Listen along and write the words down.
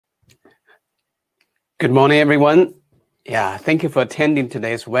Good morning, everyone. Yeah, thank you for attending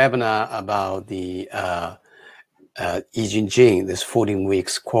today's webinar about the Jing, this 14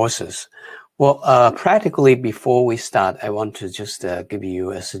 weeks courses. Well, practically before we start, I want to just give you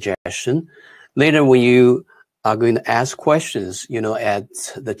a suggestion. Later, when you are going to ask questions, at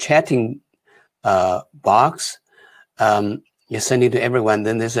the chatting box, you send it to everyone.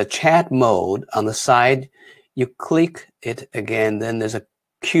 Then there's a chat mode on the side. You click it again. Then there's a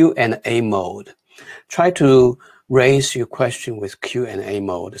Q&A mode. Try to raise your question with Q&A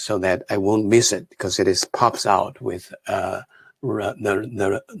mode so that I won't miss it, because it pops out with the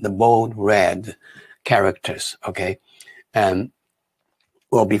bold red characters. Okay, and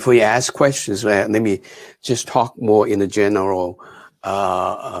well, before you ask questions, let me just talk more in a general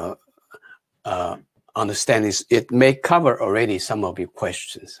understanding. It may cover already some of your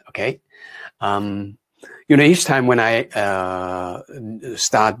questions. Okay. Each time when I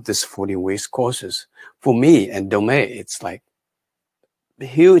start this 14 weeks courses, for me and Domain, it's like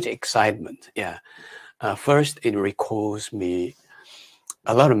huge excitement. Yeah. First, it recalls me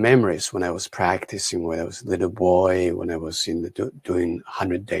a lot of memories when I was practicing, when I was a little boy, when I was doing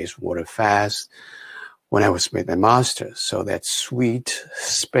 100 days water fast, when I was with my master. So that sweet,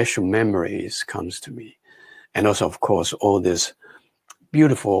 special memories comes to me. And also, of course, all these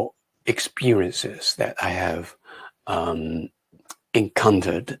beautiful experiences that I have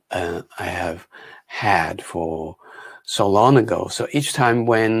encountered, I have had for so long ago. So each time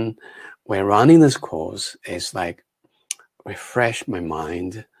when we're running this course, it's like refresh my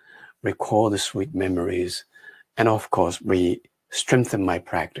mind, recall the sweet memories, and of course, we strengthen my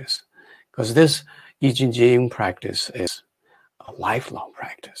practice. Because this Jing practice is a lifelong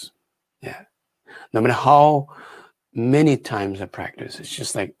practice. Yeah. No matter how many times I practice, it's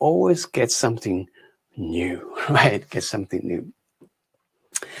just like always get something new, right? Get something new.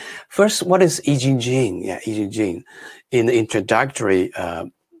 First, what is Jing? Yeah, Jing. In the introductory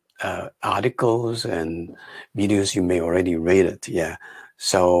articles and videos, you may already read it. Yeah.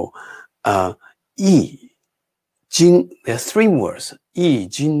 So, Jing, there are three words.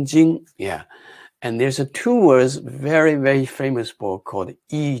 Jing. Yeah. And there's two words, very, very famous book called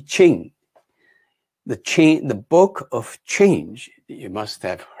Qing. The book of change. You must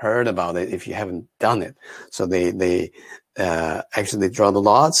have heard about it if you haven't done it. So they actually draw the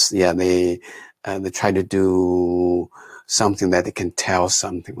lots. Yeah, they try to do something that they can tell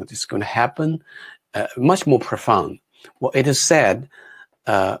something what is going to happen. Much more profound. Well, it is said,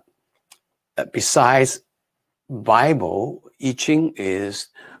 besides Bible, I Ching is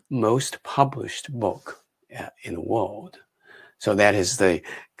most published book in the world. So that is the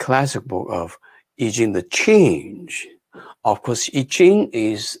classic book of I Ching, the change. Of course, I Ching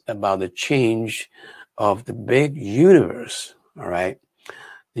is about the change of the big universe, all right?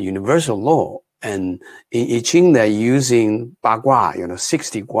 The universal law. And in I Ching, they're using 八卦,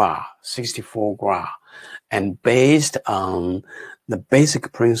 60 gua, 64 gua, and based on the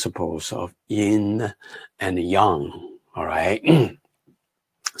basic principles of yin and yang, all right?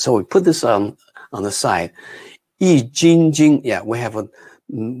 So we put this on the side. Jing, yeah, we have a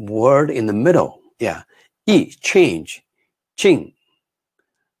word in the middle. Yeah, change, Jing,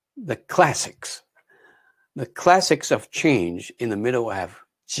 the classics. The classics of change in the middle have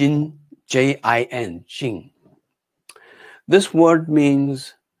Jin, Jin, Jing. This word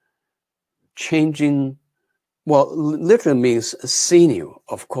means changing, well, literally means sinew.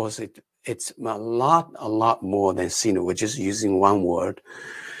 Of course, it's a lot more than sinew. We're just using one word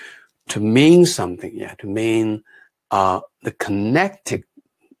to mean something, yeah, to mean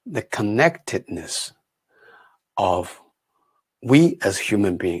the connectedness of we as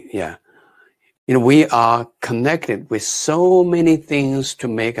human beings, yeah. We are connected with so many things to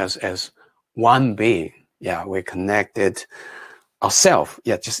make us as one being. Yeah, we're connected ourselves,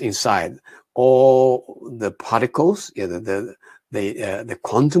 yeah, just inside. All the particles, yeah, the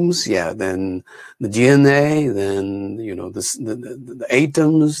quantums, yeah, then the DNA, then, the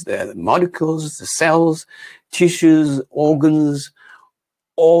atoms, the molecules, the cells, tissues, organs,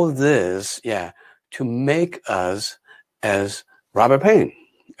 all this, yeah, to make us as Robert Peng,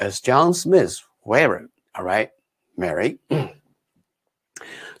 as John Smith, whoever, all right, Mary.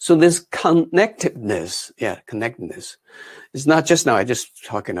 So this connectedness is not just now, I just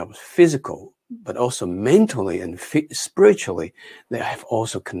talking about physical, but also mentally and spiritually, they have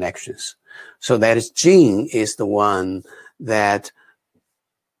also connections. So that is Jing is the one that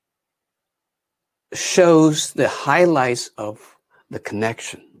shows the highlights of the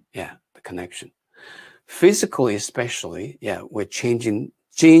connection. Yeah, the connection. Physically, especially, yeah, we're changing.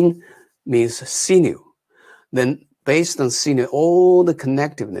 Jing means sinew. Then based on sinew, all the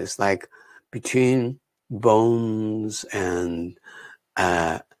connectiveness, like between bones and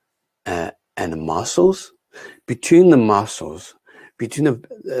muscles. Between the muscles, between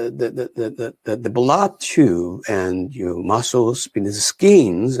the blood tube and your muscles, between the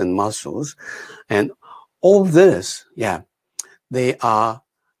skins and muscles, and all this, yeah, they are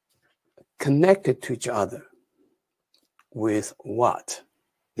connected to each other with what?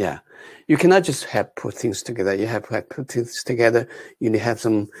 Yeah, you cannot just have put things together. You have to put things together. You need to have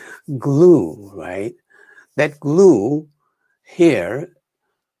some glue, right? That glue here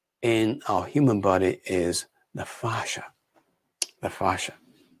in our human body is the fascia. The fascia.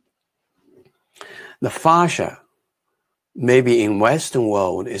 The fascia, maybe in Western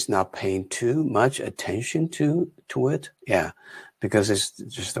world, is not paying too much attention to it. Yeah, because it's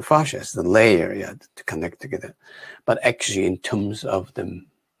just the fascia, it's the layer, yeah, to connect together. But actually, in terms of the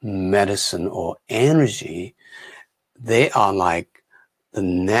medicine or energy, they are like the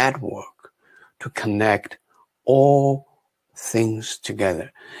network to connect all things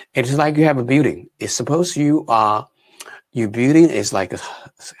together. It's like you have a building. It's suppose your building is like a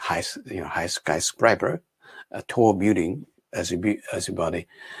high skyscraper, a tall building as a body.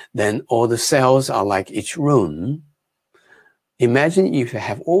 Then all the cells are like each room. Imagine if you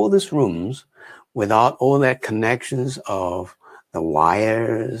have all these rooms without all that connections of the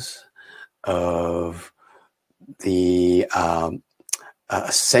wires, of the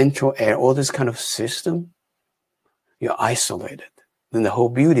central air, all this kind of system. You're isolated. Then the whole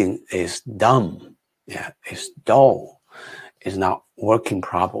building is dumb. Yeah, it's dull. It's not working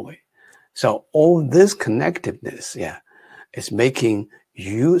properly. So all this connectiveness, yeah, is making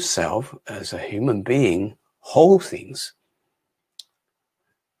yourself as a human being, whole things,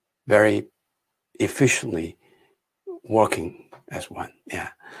 very efficiently working as one. Yeah.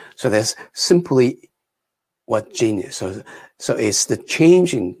 So that's simply what Jing is. So it's the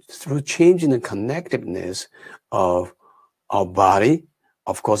through changing the connectiveness of our body.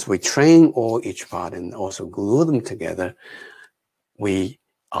 Of course, we train each part and also glue them together. We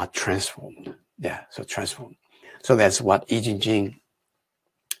are transformed. Yeah, so transformed. So that's what I Ching Jing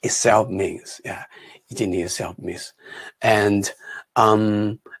itself means. Yeah, I Ching Jing itself means. And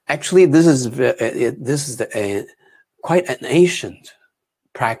actually, this is quite an ancient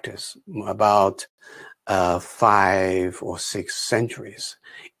practice, about 5 or 6 centuries,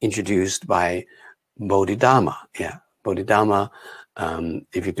 introduced by Bodhidharma. Yeah, Bodhidharma.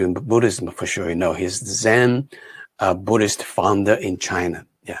 If you're doing Buddhism, for sure you know he's the Zen Buddhist founder in China.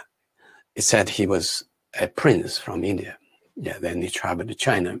 Yeah, it said he was a prince from India. Yeah, then he traveled to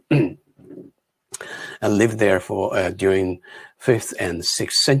China and lived there for during 5th and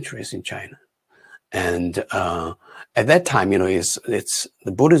 6th centuries in China. And at that time, you know,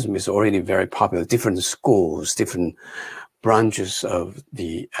 the Buddhism is already very popular. Different schools, different branches of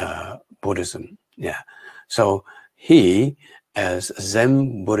the Buddhism. Yeah, so he, as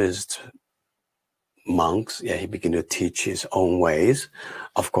Zen Buddhist monks, yeah, he began to teach his own ways.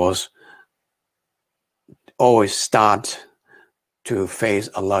 Of course, always start to face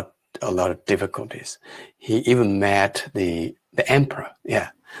a lot of difficulties. He even met the emperor. Yeah,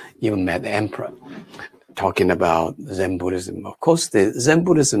 even met the emperor, talking about Zen Buddhism. Of course, the Zen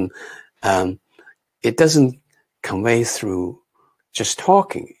Buddhism, it doesn't convey through just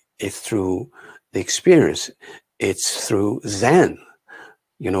talking. It's through the experience. It's through Zen.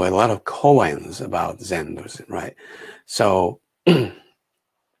 You know, a lot of koans about Zen Buddhism, right? So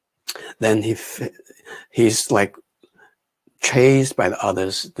then he's like chased by the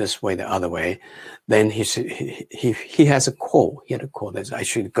others this way, the other way. Then he has a call. He had a call that I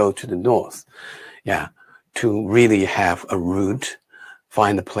should go to the north. Yeah, to really have a root,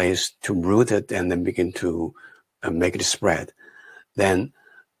 find a place to root it, and then begin to make it spread. Then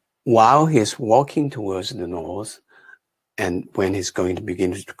while he's walking towards the north, and when he's going to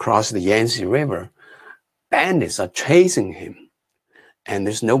begin to cross the Yangtze River, bandits are chasing him, and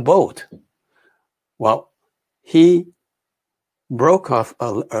there's no boat. Well, he broke off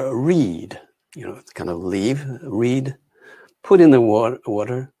a reed, you know, kind of leaf, reed, put in the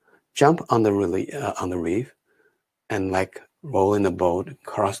water, jump on the reef, and like roll in the boat,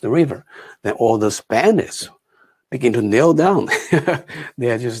 cross the river. Then all those bandits begin to kneel down.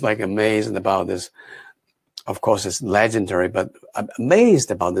 They are just like amazed about this. Of course, it's legendary, but I'm amazed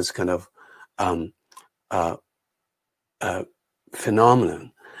about this kind of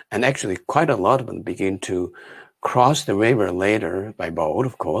phenomenon. And actually, quite a lot of them begin to cross the river later by boat,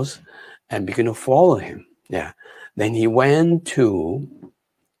 of course, and begin to follow him. Yeah. Then he went to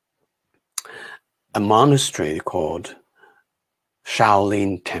a monastery called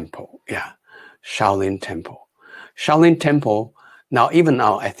Shaolin Temple. Yeah, Shaolin Temple. Shaolin Temple Even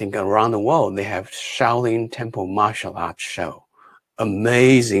now, I think around the world, they have Shaolin Temple martial arts show.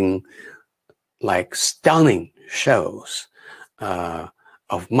 Amazing, like stunning shows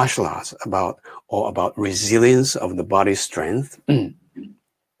of martial arts about resilience of the body strength.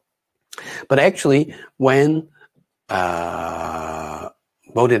 But actually, when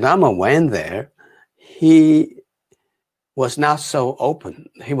Bodhidharma went there, he was not so open.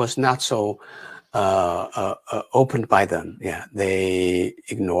 He was not so opened by them. Yeah, they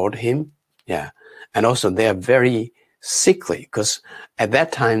ignored him. Yeah, and also they are very sickly, because at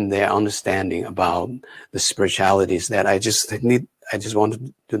that time their understanding about the spiritualities that I just want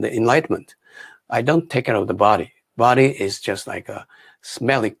to do the enlightenment. I don't take care of the body. Body is just like a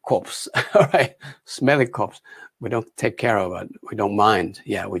smelly corpse. All right, smelly corpse. We don't take care of it. We don't mind.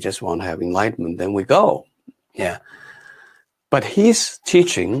 Yeah, we just want to have enlightenment. Then we go. Yeah. But his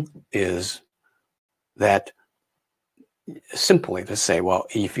teaching is that simply to say, well,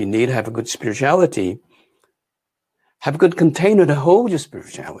 if you need to have a good spirituality, have a good container to hold your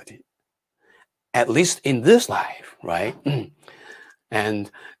spirituality, at least in this life, right?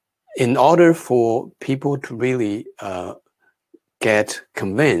 And in order for people to really get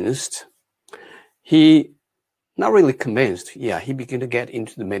convinced, he, not really convinced, yeah, he began to get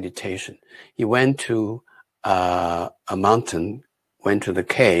into the meditation. He went to a mountain, went to the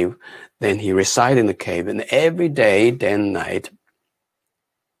cave, then he resided in the cave, and every day, day and night,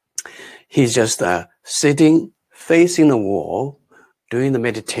 he's just sitting, facing the wall, doing the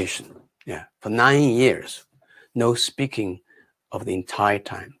meditation, yeah, for 9 years, no speaking of the entire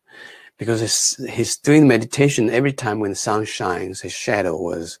time. Because he's doing meditation every time when the sun shines, his shadow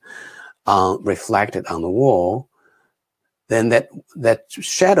was reflected on the wall, then that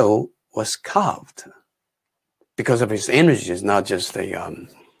shadow was carved because of his energy. It's not just the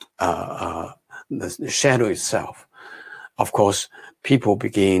shadow itself. Of course, people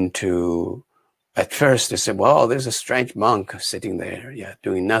begin to, at first they say, well, there's a strange monk sitting there, yeah,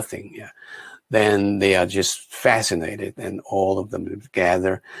 doing nothing, yeah. Then they are just fascinated, and all of them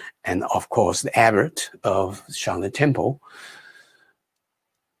gather. And of course, the abbot of Shaolin Temple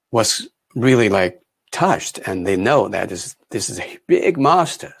was really like touched, and they know that this is a big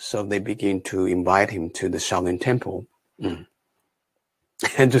master. So they begin to invite him to the Shaolin Temple and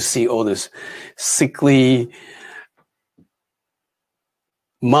to see all these sickly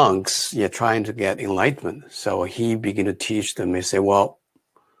monks, yeah, trying to get enlightenment. So he began to teach them. He said, well,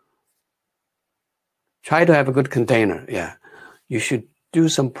 try to have a good container. Yeah. You should do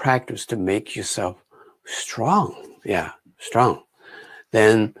some practice to make yourself strong. Yeah. Strong.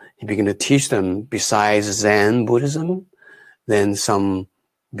 Then he began to teach them, besides Zen Buddhism, then some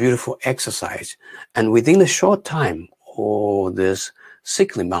beautiful exercise. And within a short time, all this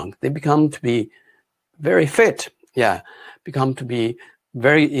sickly monk, they become to be very fit. Yeah. Become to be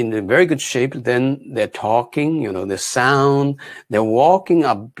in a very good shape. Then they're talking, you know, the sound, they're walking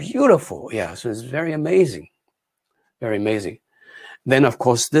are beautiful. Yeah. So it's very amazing. Very amazing. Then, of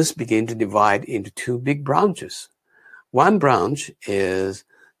course, this began to divide into two big branches. One branch is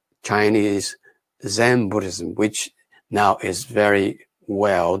Chinese Zen Buddhism, which now is very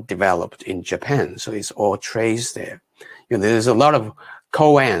well developed in Japan. So it's all traced there. You know, there's a lot of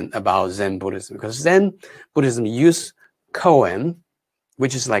koan about Zen Buddhism, because Zen Buddhism use koan,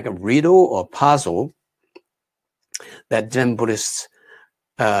 which is like a riddle or puzzle that Zen Buddhists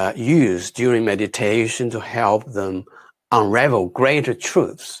use during meditation to help them unravel greater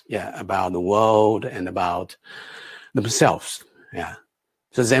truths, yeah, about the world and about themselves, yeah.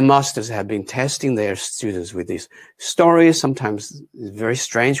 So Zen masters have been testing their students with these stories, sometimes very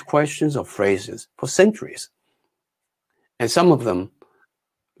strange questions or phrases for centuries. And some of them,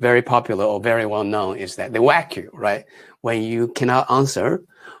 very popular or very well known, is that they whack you, right? When you cannot answer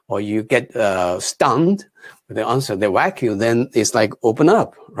or you get stunned with the answer, they whack you, then it's like open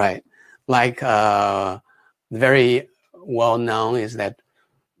up, right? Like very well known is that,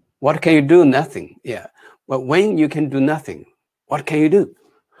 what can you do? Nothing. Yeah. But when you can do nothing, what can you do?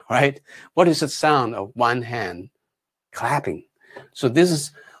 Right? What is the sound of one hand clapping? So this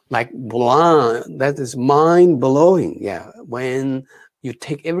is like blind, that is mind blowing. Yeah. When you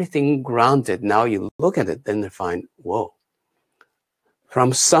take everything granted, now you look at it, then you find, whoa.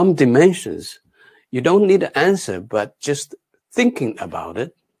 From some dimensions, you don't need an answer, but just thinking about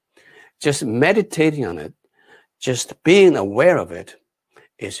it, just meditating on it, just being aware of it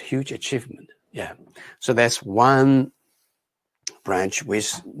is huge achievement. Yeah. So that's one branch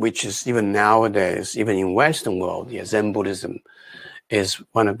which is even nowadays, even in Western world, yeah, Zen Buddhism is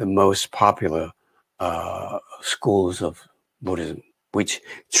one of the most popular schools of Buddhism. which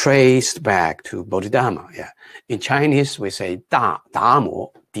traced back to Bodhidharma. Yeah. In Chinese, we say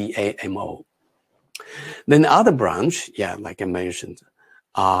Damo, D-A-M-O. Then the other branch, yeah, like I mentioned,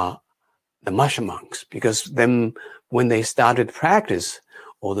 are the martial monks, because then when they started practice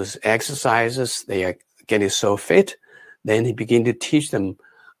all those exercises, they are getting so fit, then he began to teach them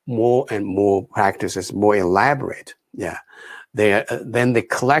more and more practices, more elaborate. Yeah. Then they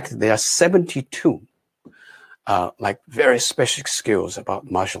collected, there are 72 like very special skills about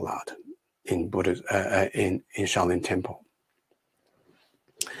martial art in Buddha, in Shaolin Temple.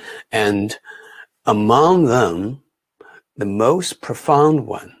 And among them, the most profound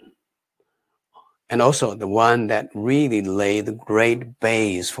one, and also the one that really laid the great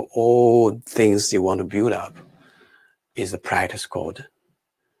base for all things you want to build up, is the practice called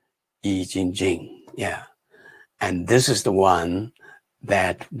Jing. Yeah. And this is the one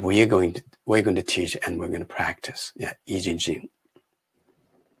that we're going to teach and we're going to practice. Yeah, Jing.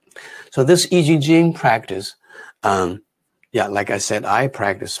 So this Jing practice, yeah, like I said, I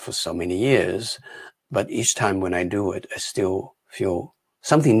practiced for so many years, but each time when I do it, I still feel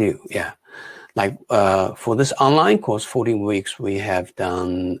something new. Yeah. Like for this online course, 14 weeks, we have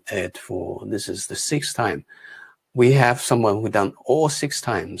done it for, this is the 6th time. We have someone who done all 6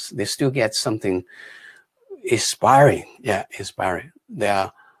 times. They still get something inspiring. Yeah, inspiring. There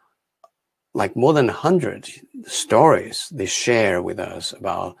are like more than 100 stories they share with us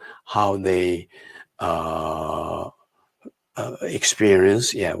about how they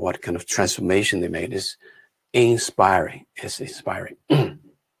experience, yeah, what kind of transformation they made. Is inspiring. It's inspiring.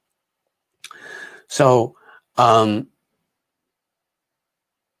 So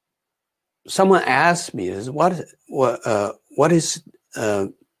someone asked me, "Is what is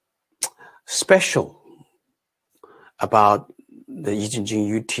special about the Jing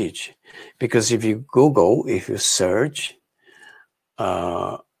you teach?" Because if you Google, if you search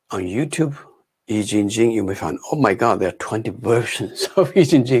on YouTube Jing, you may find, oh my God, there are 20 versions of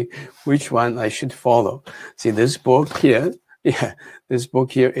Jing. Which one I should follow? See this book here. Yeah, this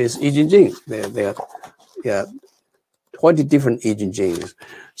book here is Jing. There are, yeah, 20 different Jings.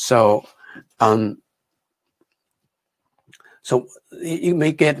 So, so you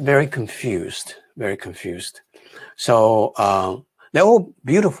may get very confused. So they're all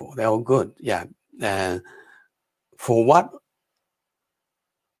beautiful. They're all good. Yeah. For what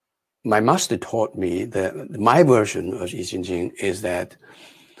my master taught me, my version of Jing is that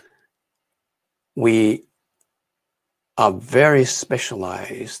we are very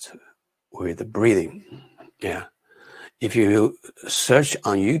specialized with the breathing. Yeah. If you search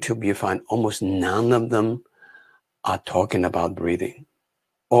on YouTube, you find almost none of them are talking about breathing,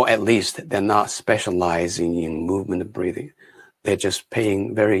 or at least they're not specializing in movement of breathing. They're just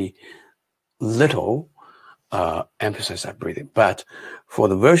paying very little emphasis on breathing. But for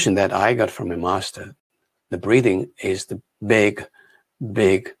the version that I got from my master, the breathing is the big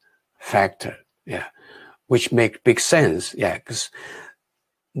factor. Yeah. Which makes big sense. Yeah. Because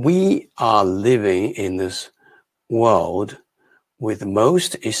we are living in this world with the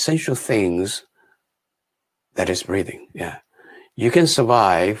most essential things, that is breathing. Yeah. You can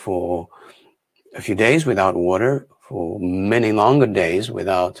survive for a few days without water, for many longer days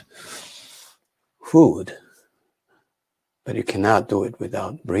without food, but you cannot do it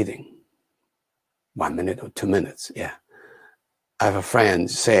without breathing. 1 minute or 2 minutes. Yeah. I have a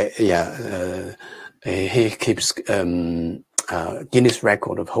friend say, yeah, he keeps Guinness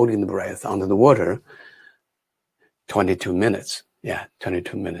record of holding the breath under the water 22 minutes. Yeah,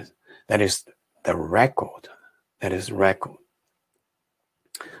 22 minutes. That is the record. That is the record.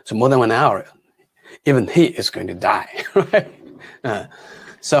 So more than 1 hour, even he is going to die, right?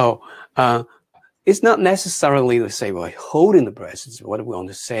 So it's not necessarily to say, well, holding the breath. It's what we want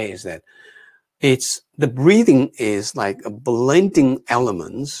to say is that it's the breathing is like a blending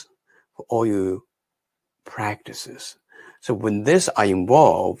elements for all your practices. So when these are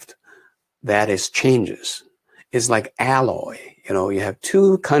involved, that is changes. It's like alloy. You know, you have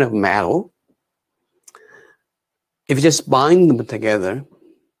 2 kind of metal. If you just bind them together,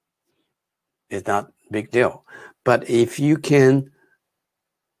 it's not a big deal. But if you can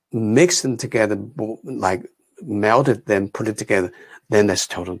mix them together, like melted them, put it together, then that's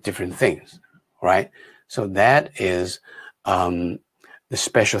totally different things, right? So that is the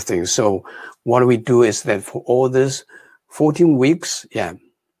special thing. So what we do is that for all this 14 weeks, yeah,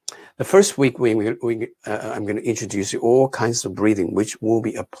 the first week I'm going to introduce you all kinds of breathing, which will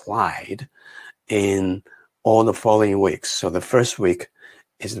be applied in all the following weeks. So the first week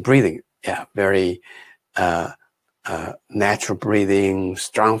is the breathing. Yeah, very natural breathing,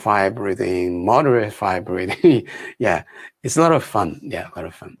 strong fire breathing, moderate fire breathing. Yeah, it's a lot of fun. Yeah, a lot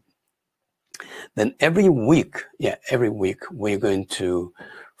of fun. Then every week, we're going to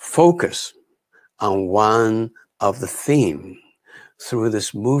focus on one of the theme through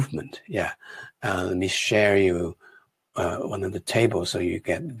this movement. Yeah, let me share you one of the tables so you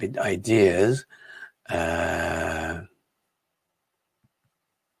get a bit ideas.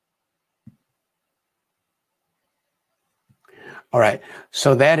 All right,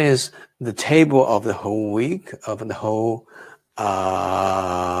 so that is the table of the whole week, of the whole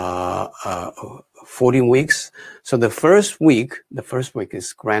 14 weeks. So the first week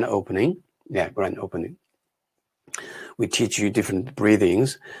is grand opening. Yeah, grand opening. We teach you different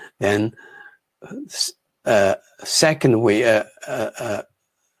breathings. Then second week, then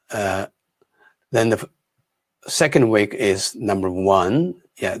the second week is number 1.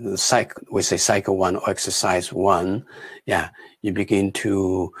 Yeah, we say cycle 1 or exercise 1. Yeah, you begin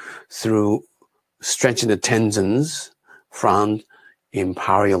to, through stretching the tendons, from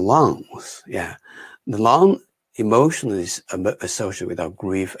empower your lungs. Yeah, the lung emotion is associated with our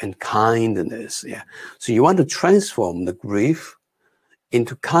grief and kindness. Yeah, so you want to transform the grief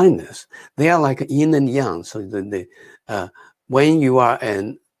into kindness. They are like yin and yang. So when you are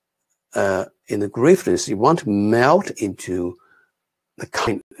in the griefness, you want to melt into the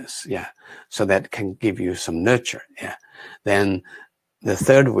kindness. Yeah, so that can give you some nurture. Yeah, then the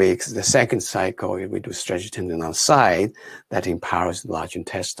third week, the second cycle, we do stretch tendon outside that empowers the large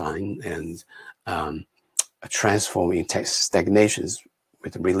intestine and transforming stagnations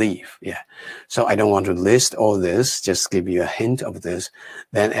with relief. Yeah. So I don't want to list all this, just give you a hint of this.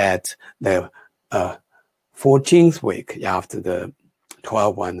 Then at the 14th week, after the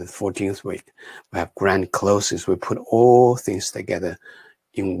 12th one, the 14th week, we have grand closes. We put all things together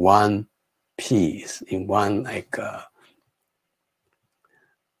in one piece, in one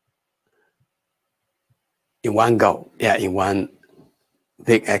in one go. Yeah, in one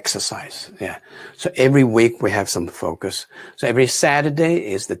big exercise. Yeah. So every week we have some focus. So every Saturday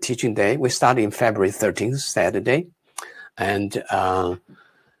is the teaching day. We start in February 13th, Saturday. And well,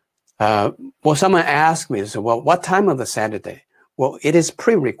 someone asked me, so, well, what time of the Saturday? Well, it is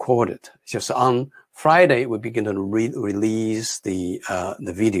pre-recorded. Just on Friday, we begin to release the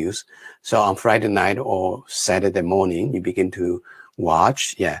videos. So on Friday night or Saturday morning, you begin to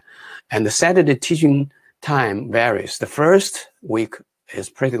watch. Yeah. And the Saturday teaching time varies. The first week is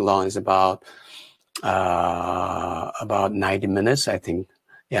pretty long. It's about 90 minutes, I think.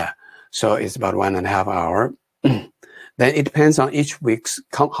 Yeah. So it's about 1.5 hours. Then it depends on each week's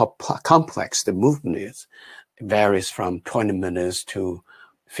how complex the movement is. It varies from 20 minutes to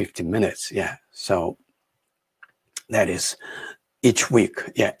 50 minutes. Yeah. So that is each week.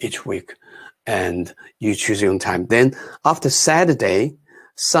 Yeah, each week. And you choose your own time. Then after Saturday,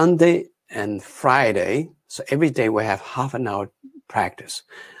 Sunday, and Friday, so every day we have half an hour practice.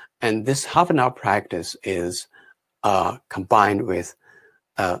 And this half an hour practice is combined with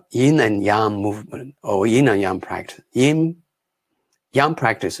yin and yang movement, or yin and yang practice. Yang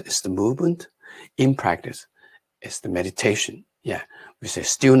practice is the movement. Yin practice is the meditation. Yeah, we say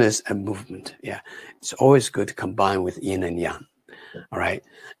stillness and movement. Yeah, it's always good to combine with yin and yang. All right,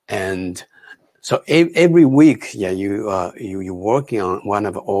 and so every week, yeah, you're working on one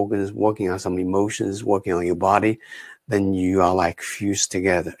of the organs, working on some emotions, working on your body, then you are like fused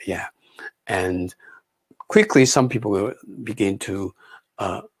together. Yeah, and quickly some people will begin to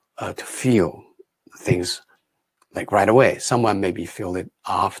feel things like right away. Someone maybe feel it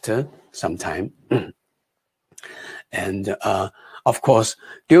after some time. And of course,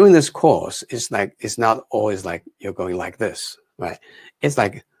 during this course, it's not always like you're going like this, right? It's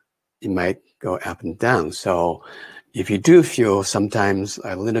like it might go up and down. So if you do feel sometimes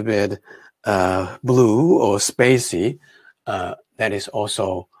a little bit blue or spacey, that is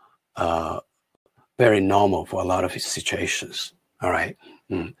also very normal for a lot of situations. All right.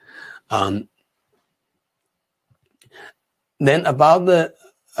 Then about the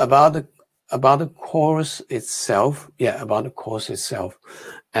course itself, yeah, about the course itself,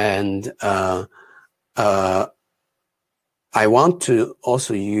 and I want to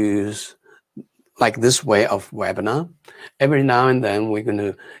also use like this way of webinar. Every now and then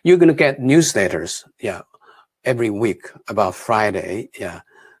you're gonna get newsletters, yeah, every week about Friday, yeah,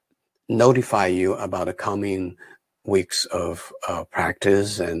 notify you about the coming weeks of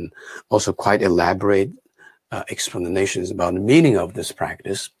practice, and also quite elaborate explanations about the meaning of this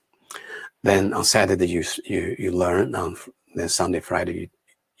practice. Then on Saturday you learn, on then Sunday, Friday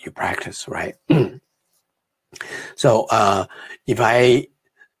you practice, right? So if I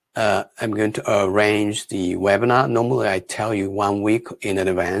I'm going to arrange the webinar. Normally, I tell you 1 week in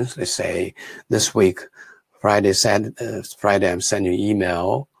advance. Let's say this week, Friday, I'm sending you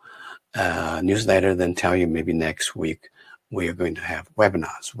email, newsletter, then tell you maybe next week we are going to have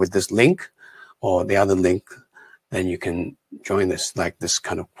webinars with this link or the other link. Then you can join this, like this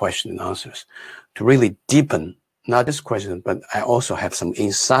kind of question and answers to really deepen, not just questions, but I also have some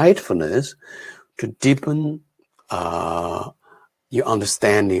insightfulness to deepen your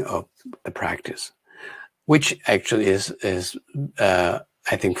understanding of the practice, which actually is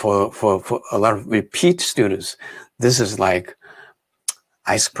I think for a lot of repeat students, this is like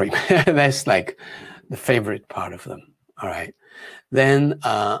ice cream. That's like the favorite part of them. All right. Then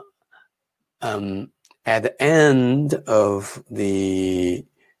at the end of the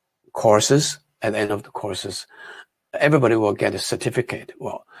courses, everybody will get a certificate.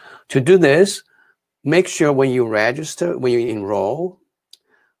 Well, to do this, make sure when you register, when you enroll,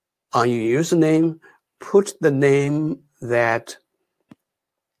 on your username, put the name that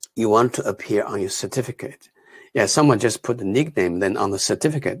you want to appear on your certificate. Yeah, someone just put the nickname then on the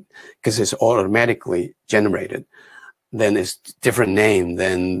certificate because it's automatically generated. Then it's different name,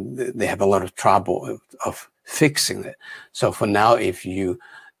 then they have a lot of trouble of fixing it. So for now, if you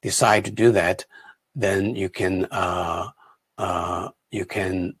decide to do that, then you can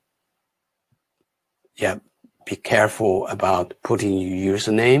be careful about putting your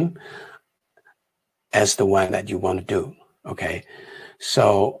username as the one that you want to do. Okay,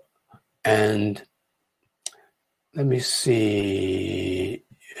 so and let me see.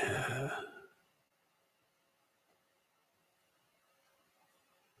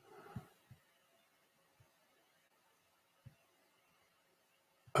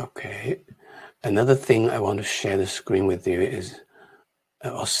 Okay, another thing I want to share the screen with you is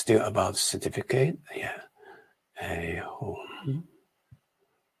still about certificate. Yeah,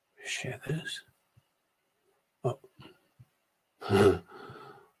 share this. Oh,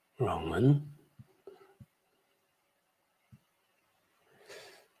 wrong one.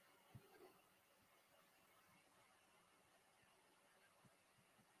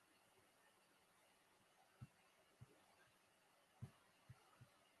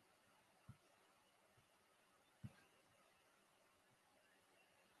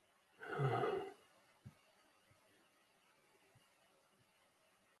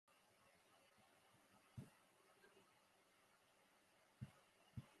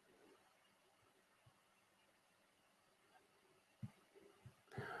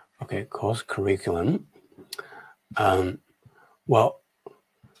 Okay, course curriculum. Well,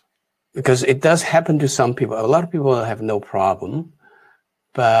 because it does happen to some people. A lot of people have no problem,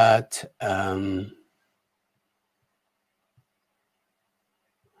 but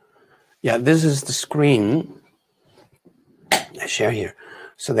yeah, this is the screen I share here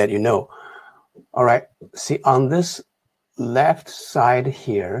so that you know. All right, see on this left side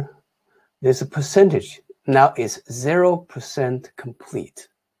here, there's a percentage. Now it's 0% complete.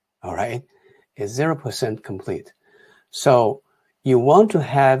 All right, it's 0% complete. So you want to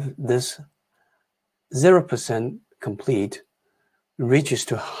have this 0% complete reaches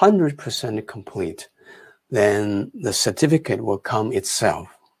to 100% complete, then the certificate will come itself.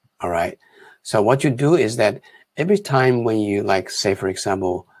 All right. So what you do is that every time when you, like, say, for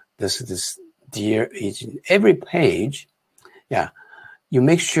example, this dear agent, every page, yeah, you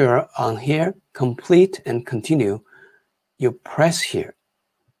make sure on here, complete and continue, you press here.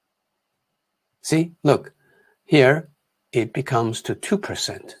 See, look, here it becomes to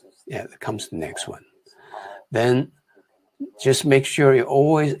 2%. Yeah, it comes to the next one. Then just make sure you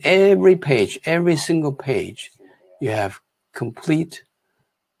always, every page, every single page, you have complete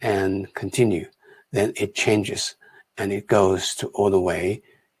and continue. Then it changes and it goes to all the way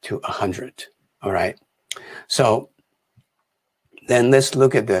to 100. All right. So then let's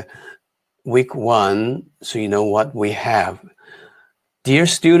look at the week 1 so you know what we have. Dear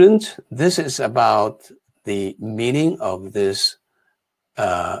student, this is about the meaning of this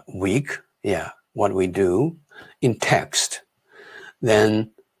week. Yeah, what we do in text.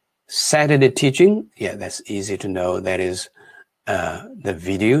 Then Saturday teaching, yeah, that's easy to know. That is the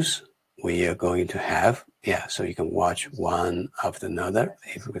videos we are going to have. Yeah, so you can watch one after another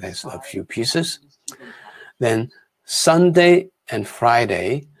if there's a few pieces. Then Sunday and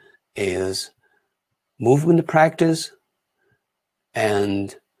Friday is movement practice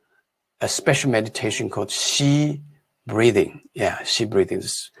and a special meditation called Xi breathing. Yeah, Xi breathing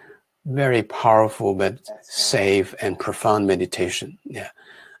is very powerful but safe and profound meditation. Yeah,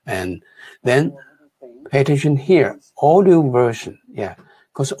 and then pay attention here, audio version. Yeah,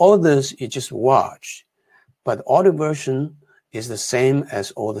 because all this you just watch, but audio version is the same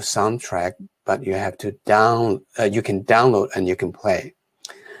as all the soundtrack, but you have to you can download and you can play.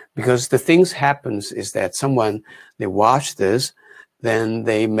 Because the things happens is that someone, they watch this, then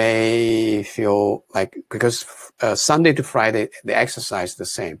they may feel like, because Sunday to Friday, the exercise the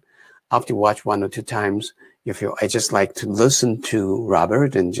same. After you watch 1 or 2 times, you feel, I just like to listen to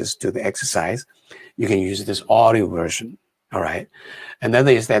Robert and just do the exercise. You can use this audio version. All right.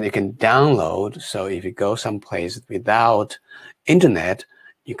 Another is that you can download. So if you go someplace without internet,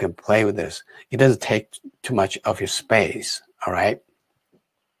 you can play with this. It doesn't take too much of your space. All right.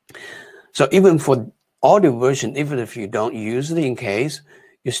 So even for audio version, even if you don't use it in case,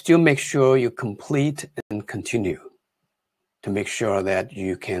 you still make sure you complete and continue to make sure that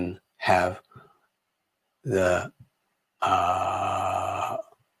you can have the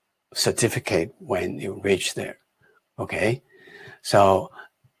certificate when you reach there. Okay, so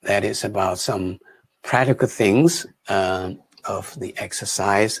that is about some practical things of the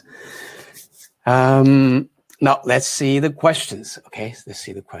exercise. Now let's see the questions. Okay, let's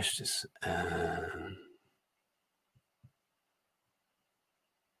see the questions.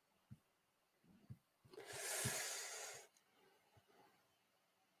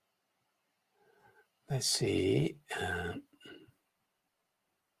 Let's see.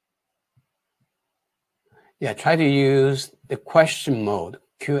 Yeah, try to use the question mode,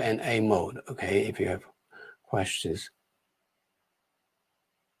 Q&A mode, okay, if you have questions.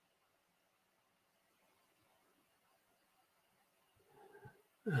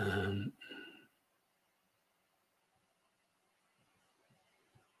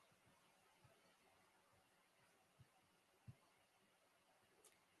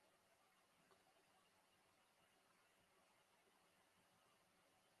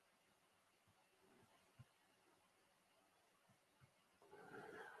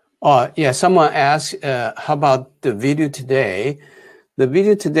 Oh, yeah, someone asked, how about the video today? The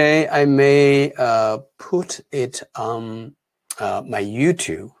video today, I may put it on my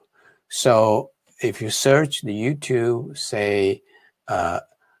YouTube. So if you search the YouTube, say,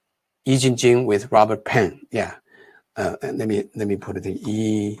 Jing with Robert Peng, yeah. And let me put it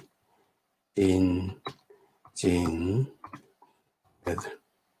in Jing with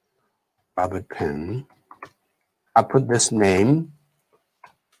Robert Peng. I put this name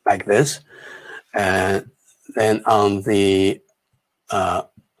like this, and then on the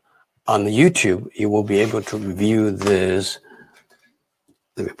YouTube, you will be able to view this.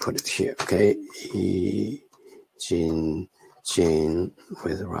 Let me put it here, okay? Jing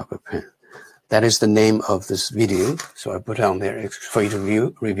with Robert Peng. That is the name of this video. So I put it on there for you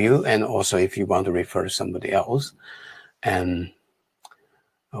to review, and also if you want to refer to somebody else. And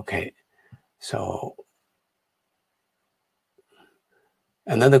okay, so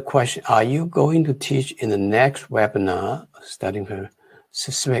another question, are you going to teach in the next webinar studying for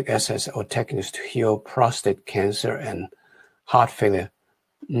systemic exercise or techniques to heal prostate cancer and heart failure?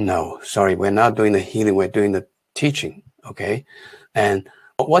 No, sorry, we're not doing the healing, we're doing the teaching, okay? And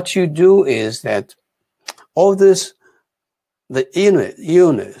what you do is that all this, the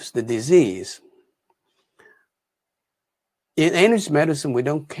illness, the disease, in energy medicine, we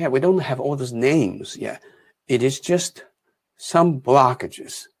don't care, we don't have all those names yet. It is just some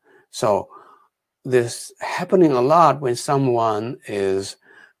blockages. So this happening a lot when someone is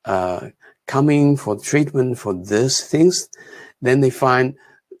coming for treatment for these things, then they find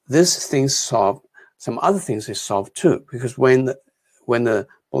this thing solved, some other things is solved too. Because when the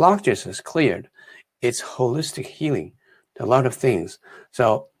blockages is cleared, it's holistic healing to a lot of things.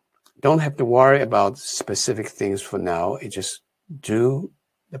 So don't have to worry about specific things for now. It just do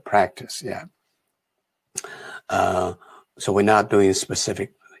the practice, yeah. So we're not doing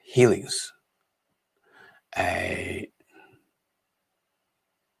specific healings. The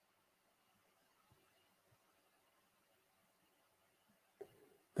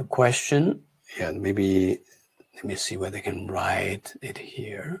question, yeah, maybe, let me see whether I can write it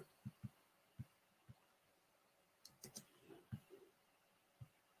here.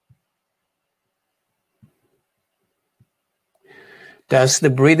 Does the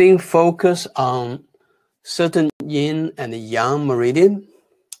breathing focus on certain yin and yang meridian?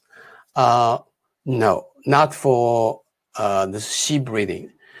 No, not for the Xi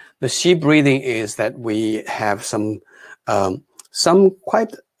breathing. The Xi breathing is that we have some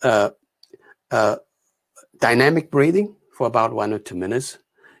quite dynamic breathing for about 1 or 2 minutes.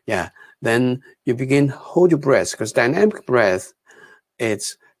 Yeah, then you begin hold your breath, because dynamic breath,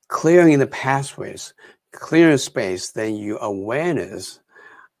 it's clearing the pathways, clearing space. Then your awareness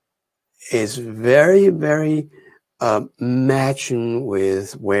is very, very matching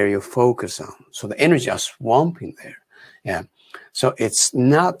with where you focus on. So the energy are swamping there. Yeah. So it's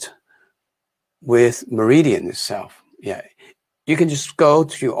not with meridian itself. Yeah. You can just go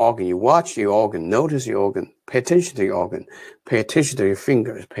to your organ, you watch your organ, notice your organ, pay attention to your organ, pay attention to your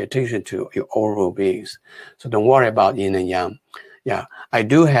fingers, pay attention to your overall beings. So don't worry about yin and yang. Yeah, I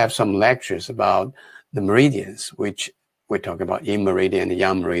do have some lectures about the meridians, which we're talking about yin meridian and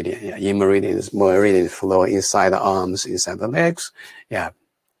yang meridian. Yeah, yin meridian is flow inside the arms, inside the legs. Yeah,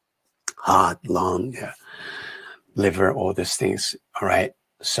 heart, lung, yeah, liver, all these things. All right.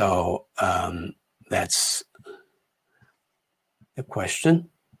 So that's the question.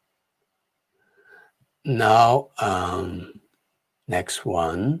 Now, next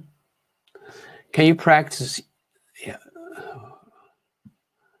one. Can you practice? Yeah,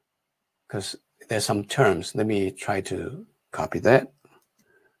 because there's some terms. Let me try to copy that.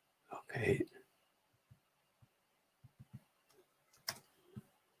 Okay.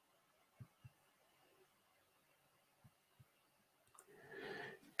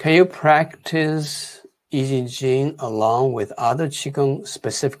 Can you practice Jing along with other Qigong,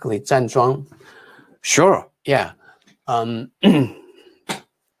 specifically Zhanzhuang? Sure, yeah.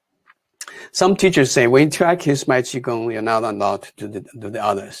 Some teachers say, when you practice my Qigong, you're not allowed to do the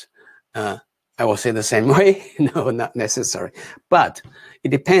others. I will say the same way. No, not necessary. But it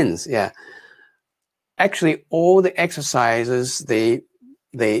depends, yeah. Actually, all the exercises, they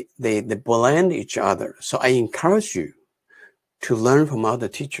blend each other. So I encourage you to learn from other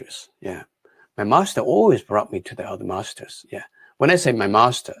teachers, yeah. My master always brought me to the other masters, yeah. When I say my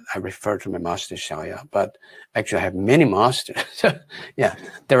master, I refer to my master Xiao Yao, but actually I have many masters. Yeah,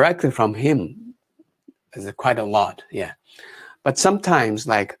 directly from him is quite a lot, yeah. But sometimes,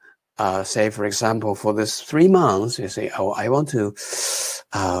 like, say, for example, for this 3 months, you say, oh, I want to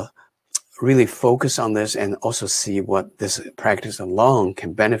really focus on this and also see what this practice alone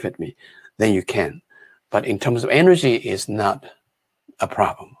can benefit me, then you can. But in terms of energy, it's not a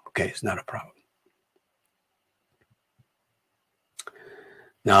problem, okay? It's not a problem.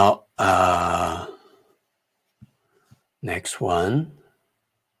 Now, next one.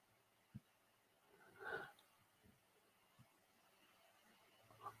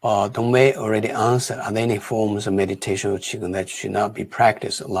 Dongmei already answered. Are there any forms of meditation or Qigong that should not be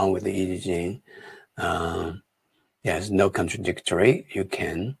practiced along with the I Ching? Yes, no contradictory. You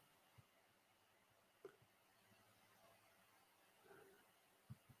can.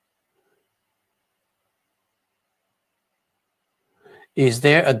 Is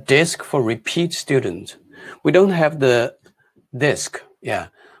there a disc for repeat students? We don't have the disc, yeah.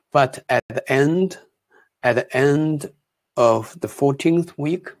 But at the end of the 14th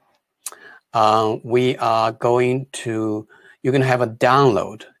week, we are going to, you're going to have a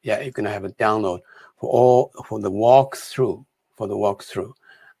download. Yeah, you're going to have a download for the walkthrough,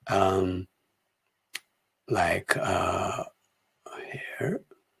 like here.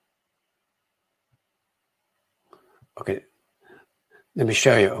 Okay, let me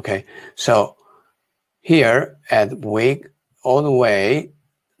show you. Okay, so here at week, all the way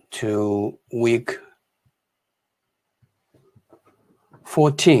to week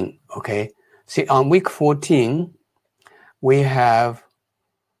 14, okay? See, on week 14, we have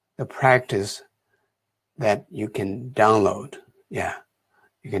the practice that you can download. Yeah,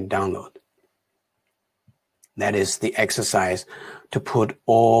 you can download. That is the exercise to put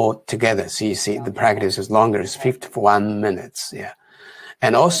all together. See, the practice is longer. It's 51 minutes, yeah.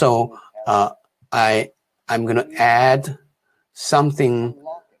 And also, I'm going to add something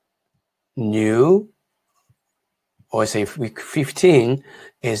new, or say week 15,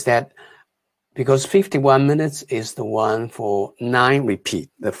 is that because 51 minutes is the one for 9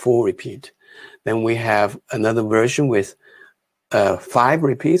 repeat, the 4 repeat. Then we have another version with 5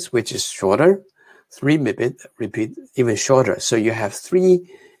 repeats, which is shorter, 3 repeat even shorter. So you have 3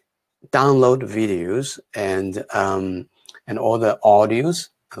 download videos and all the audios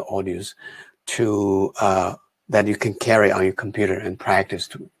to that you can carry on your computer and practice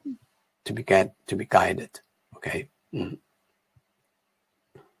to be guided. Okay. Mm.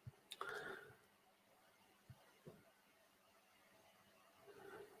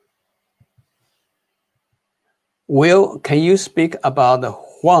 Will, can you speak about the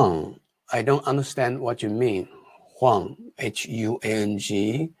Huang? I don't understand what you mean. Huang,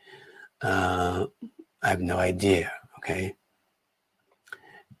 H-U-A-N-G. I have no idea. Okay.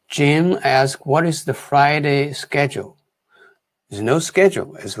 Jim asked, what is the Friday schedule? There's no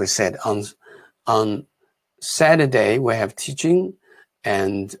schedule, as we said. On Saturday, we have teaching,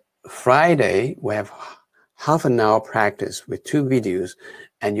 and Friday, we have half an hour practice with 2 videos,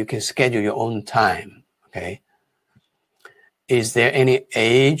 and you can schedule your own time, okay? Is there any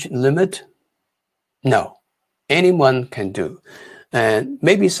age limit? No. anyone can do. And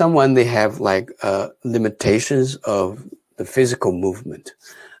maybe someone, they have like limitations of the physical movement.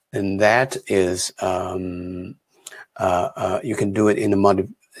 And that is, you can do it in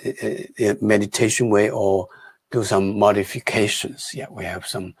a meditation way or do some modifications. Yeah, we have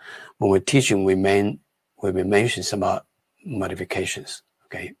some, when we're teaching, we mention some modifications,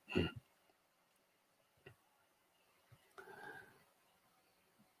 okay?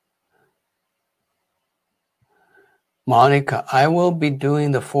 Monica, I will be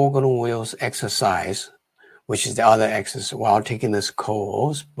doing the Four Golden Wheels exercise, which is the other exercise, while taking this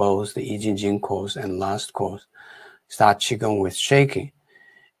course, both the Jing course and last course, start Qigong with shaking.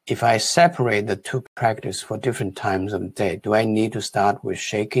 If I separate the two practices for different times of the day, do I need to start with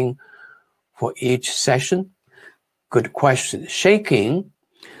shaking for each session? Good question. Shaking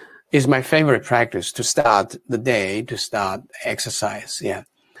is my favorite practice to start the day, to start exercise. Yeah.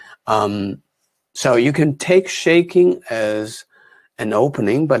 So you can take shaking as an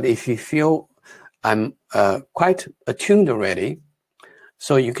opening, but if you feel I'm quite attuned already,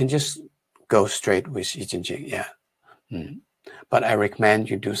 so you can just go straight with Jing. Yeah. But I recommend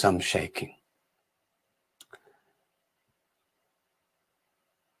you do some shaking.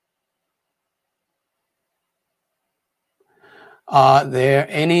 Are there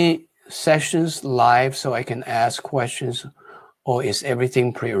any sessions live so I can ask questions, or is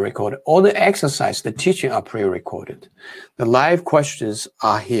everything pre-recorded? All the exercise, the teaching are pre-recorded. The live questions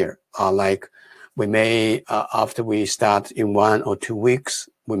are here. Like we may, after we start in 1 or 2 weeks,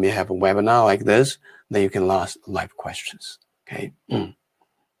 we may have a webinar like this, then you can ask live questions, okay?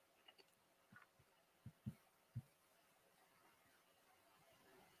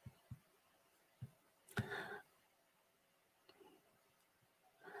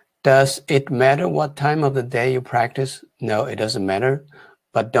 Does it matter what time of the day you practice? No, it doesn't matter.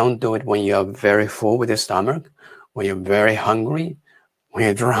 But don't do it when you're very full with your stomach, when you're very hungry, when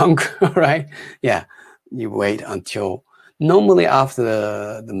you're drunk, right? Yeah, you wait until, normally after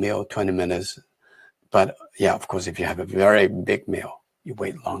the meal, 20 minutes. But yeah, of course, if you have a very big meal, you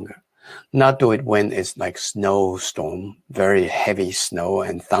wait longer. Not do it when it's like snowstorm, very heavy snow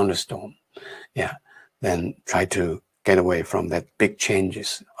and thunderstorm. Yeah, then try to get away from that big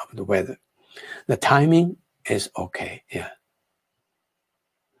changes of the weather. The timing is okay, yeah.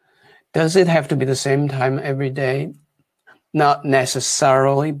 Does it have to be the same time every day? Not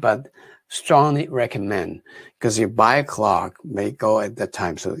necessarily, but strongly recommend, because your bio clock may go at that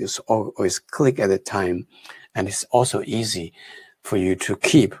time, so it's always click at the time, and it's also easy for you to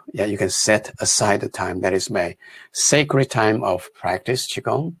keep. Yeah, you can set aside the time. That is my sacred time of practice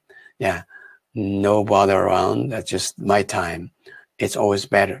Qigong. Yeah, no bother around. That's just my time. It's always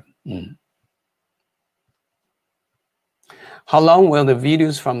better. How long will the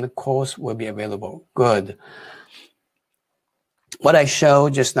videos from the course will be available? Good. What I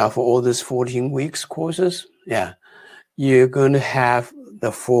showed just now for all these 14 weeks courses, yeah, you're going to have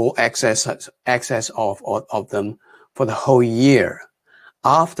the full access of them for the whole year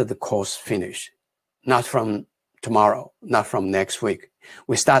after the course finish, not from tomorrow, not from next week.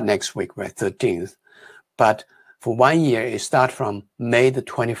 We start next week, right, 13th, but for 1 year, it starts from May the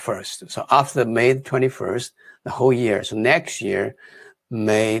 21st. So after May the 21st, the whole year. So next year,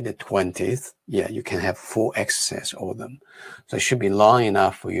 May the 20th, yeah, you can have full access of them. So it should be long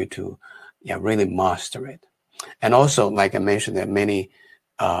enough for you to, yeah, really master it. And also, like I mentioned, that many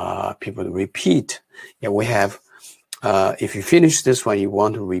people repeat. Yeah, we have, if you finish this one, you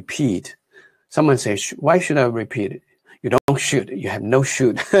want to repeat. Someone says, why should I repeat it? You don't shoot, you have no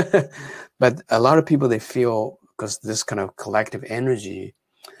shoot. But a lot of people, they feel, because this kind of collective energy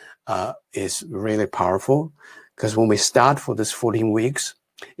is really powerful. Because when we start for this 14 weeks,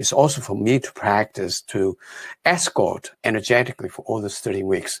 it's also for me to practice to escort energetically for all these 13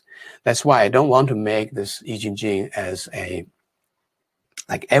 weeks. That's why I don't want to make this Jing as a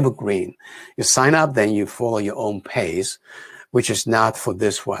like evergreen. You sign up, then you follow your own pace, which is not for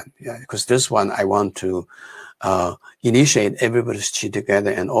this one. Yeah, because this one, I want to initiate everybody's Qi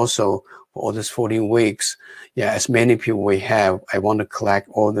together, and also for all these 14 weeks, yeah, as many people we have, I want to collect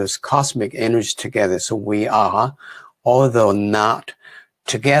all this cosmic energy together. So we are, although not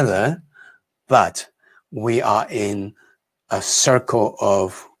together, but we are in a circle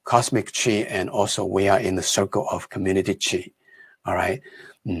of cosmic Qi, and also we are in the circle of community Qi. All right.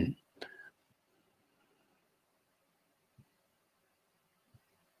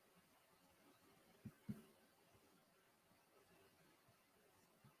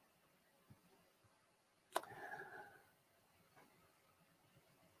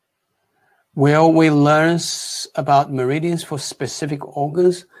 Will we learn about meridians for specific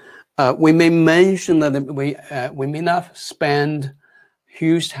organs? We may mention that we may not spend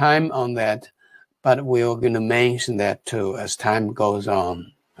huge time on that, but we're going to mention that too as time goes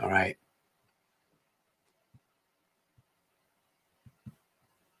on. All right.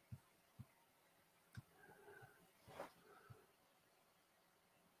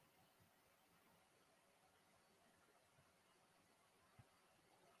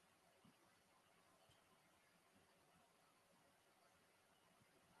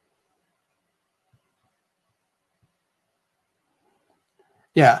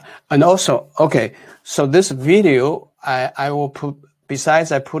 Yeah, and also, okay, so this video I will put,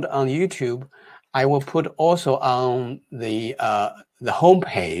 besides I put on YouTube, I will put also on the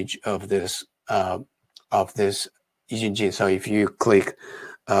homepage of this Jing. So if you click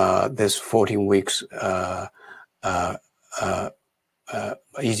this 14 weeks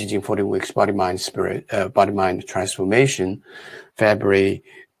Jing 14 weeks body mind spirit body mind transformation, February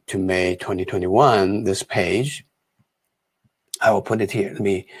to May 2021, this page. I will put it here. Let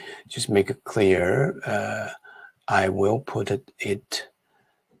me just make it clear. I will put it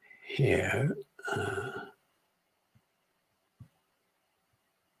here.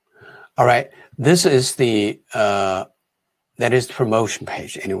 All right. This is the that is the promotion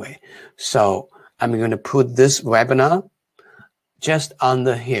page anyway. So I'm going to put this webinar just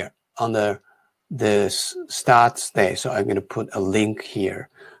under here on this start day. So I'm going to put a link here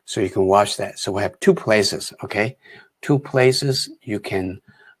so you can watch that. So we have two places. Okay. Two places you can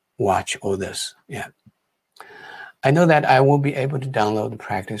watch all this. Yeah. I know that I will be able to download the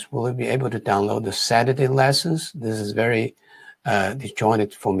practice. Will I be able to download the Saturday lessons? This is very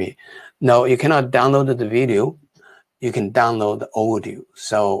disjointed for me. No, you cannot download the video. You can download the audio.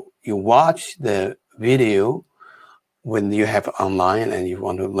 So you watch the video when you have online and you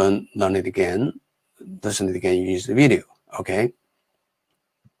want to learn it again, listen it again, you use the video. Okay.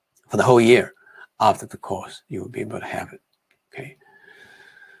 For the whole year. After the course, you will be able to have it. Okay.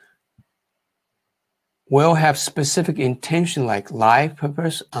 We'll have specific intention like life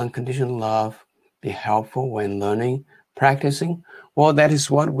purpose, unconditional love, be helpful when learning, practicing. Well, that is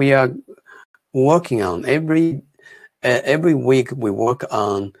what we are working on. Every week we work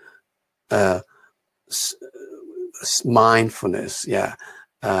on mindfulness, yeah,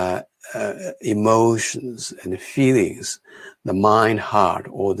 emotions and feelings, the mind, heart,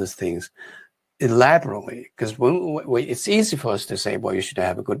 all these things. Elaborately, because it's easy for us to say, well, you should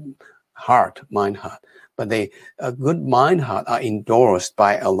have a good heart, mind, heart, but a good mind, heart are endorsed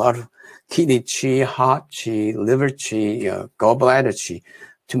by a lot of kidney qi, heart qi, liver qi, gallbladder qi,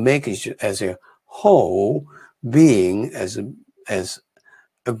 to make it as a whole being as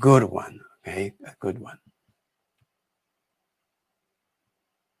a good one. Okay, a good one.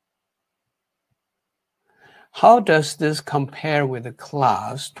 How does this compare with the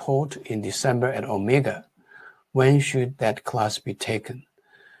class taught in December at Omega? When should that class be taken?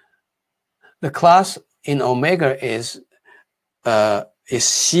 The class in Omega is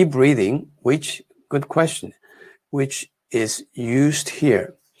Xi breathing, which, good question, which is used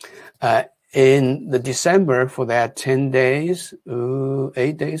here. In the December for that 10 days,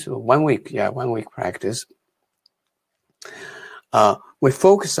 8 days, or 1 week, 1 week practice, we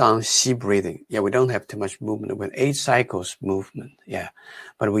focus on Xi breathing. Yeah, we don't have too much movement with 8 cycles movement. Yeah,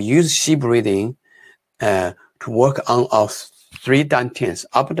 but we use Xi breathing to work on our 3 dantians: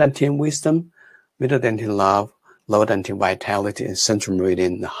 upper dantian wisdom, middle dantian love, lower dantian vitality, and central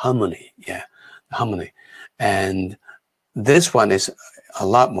meridian harmony. Yeah, harmony. And this one is a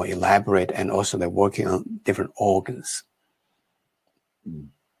lot more elaborate, and also they're working on different organs.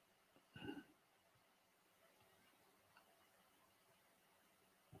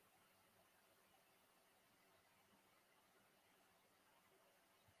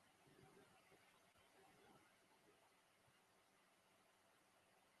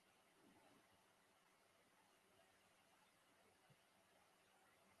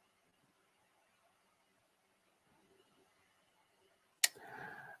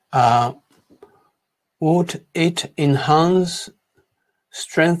 Would it enhance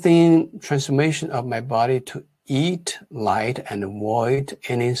strengthening transformation of my body to eat light and avoid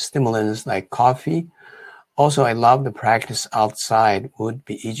any stimulants like coffee? Also, I love the practice outside. Would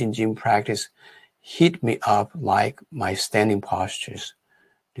be I Ching practice heat me up like my standing postures?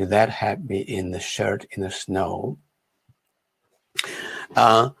 Do that have me in the shirt in the snow?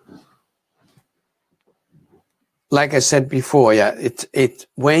 Like I said before, yeah, it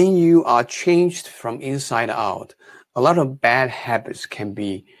when you are changed from inside out, a lot of bad habits can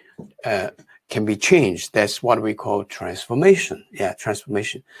be changed. That's what we call transformation. Yeah,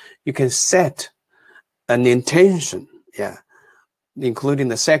 transformation. You can set an intention. Yeah, including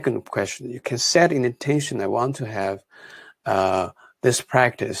the second question, you can set an intention. I want to have this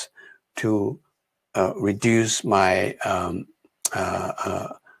practice to reduce my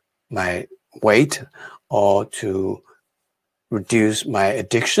my weight, or to reduce my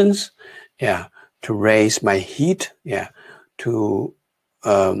addictions, yeah, to raise my heat, yeah, to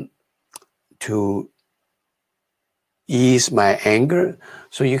ease my anger.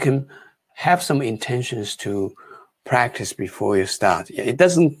 So you can have some intentions to practice before you start. Yeah, it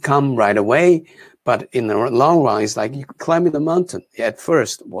doesn't come right away, but in the long run, it's like you climbing the mountain. Yeah, at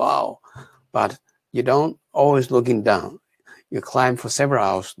first, wow, but you don't always looking down. You climb for several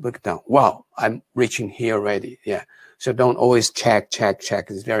hours, look down. Wow, I'm reaching here already. Yeah, so don't always check.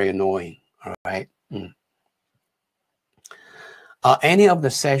 It's very annoying. All right. Are any of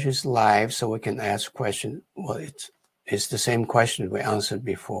the sessions live so we can ask questions? Well, it's the same question we answered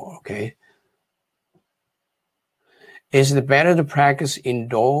before, okay? Is it better to practice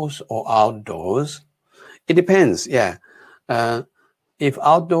indoors or outdoors? It depends, yeah. If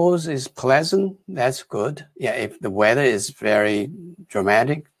outdoors is pleasant, that's good. Yeah, if the weather is very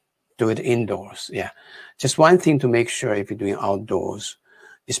dramatic, do it indoors, yeah. Just one thing to make sure if you're doing outdoors,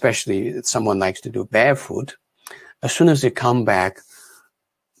 especially if someone likes to do barefoot, as soon as they come back,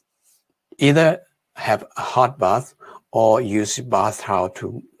 either have a hot bath or use a bath towel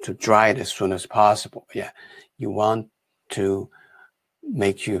to dry it as soon as possible. Yeah, you want to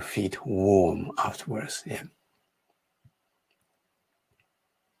make your feet warm afterwards. Yeah.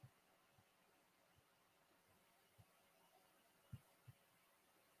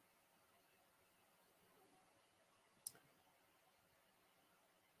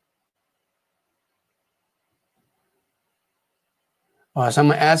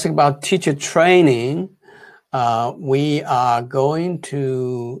 Someone asked about teacher training. We are going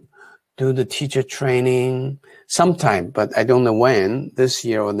to do the teacher training sometime, but I don't know when, this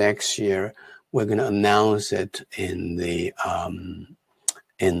year or next year. We're going to announce it in the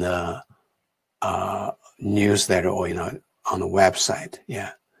newsletter, or on the website.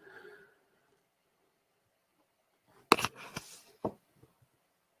 Yeah.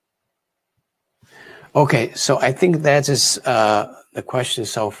 Okay, so I think that is the question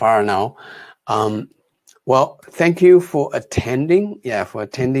so far now. Well, thank you for attending. Yeah, for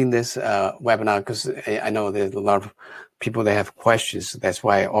attending this webinar, because I know there's a lot of people that have questions. That's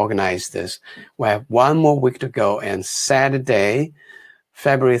why I organized this. We have one more week to go, and Saturday,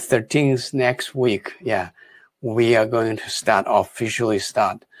 February 13th, next week, yeah, we are going to officially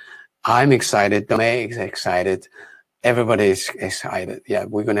start. I'm excited. May is excited. Everybody is excited. Yeah,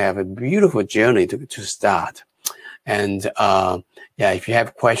 we're going to have a beautiful journey to start. And yeah, if you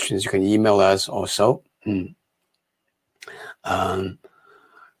have questions, you can email us also. All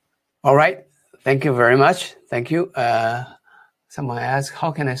right. Thank you very much. Thank you. Someone asked,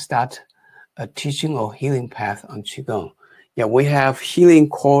 how can I start a teaching or healing path on Qigong? Yeah, we have healing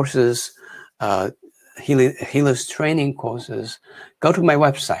courses, healers training courses. Go to my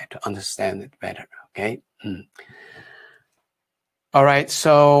website to understand it better. Okay. All right,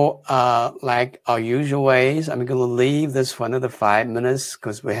 so like our usual ways, I'm going to leave this for another 5 minutes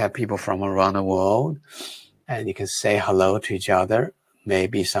because we have people from around the world, and you can say hello to each other,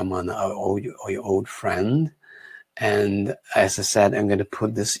 maybe someone or your old friend. And as I said, I'm going to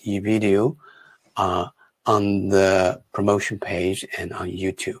put this video on the promotion page and on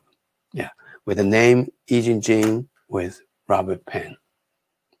YouTube. Yeah, with the name Jing with Robert Peng.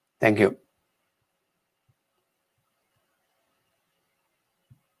 Thank you.